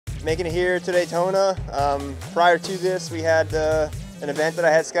Making it here to Daytona. Prior to this, we had an event that I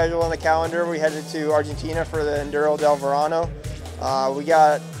had scheduled on the calendar. We headed to Argentina for the Enduro del Verano. We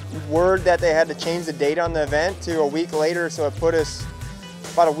got word that they had to change the date on the event to a week later, so it put us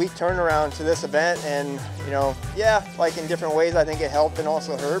about a week turnaround to this event. And yeah, like in different ways, I think it helped and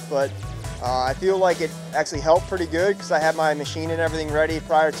also hurt, but I feel like it actually helped pretty good because I had my machine and everything ready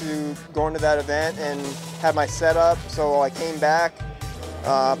prior to going to that event and had my setup. So I came back,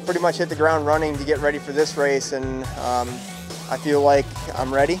 pretty much hit the ground running to get ready for this race, and I feel like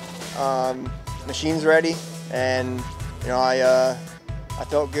I'm ready. Machine's ready, and I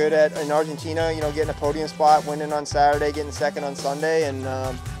felt good in Argentina. Getting a podium spot, winning on Saturday, getting second on Sunday, and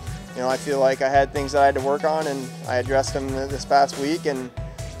I feel like I had things that I had to work on, and I addressed them this past week, and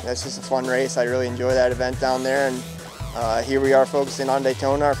that's just a fun race. I really enjoy that event down there, and here we are focusing on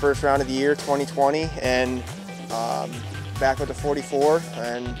Daytona, our first round of the year, 2020, and back with the 44,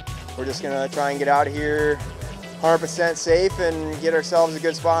 and we're just gonna try and get out of here 100% safe and get ourselves a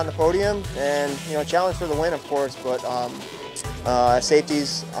good spot on the podium, and challenge for the win, of course, but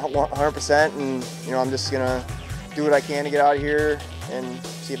safety's 100%, and I'm just gonna do what I can to get out of here and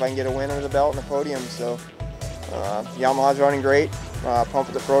see if I can get a win under the belt and the podium. So Yamaha's running great.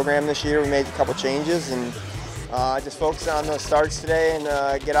 Pumped with the program this year. We made a couple changes, and just focus on those starts today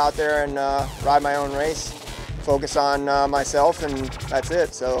and get out there and ride my own race. Focus on myself, and that's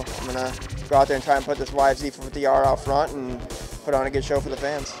it. So I'm gonna go out there and try and put this YFZ 50R out front and put on a good show for the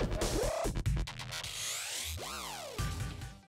fans.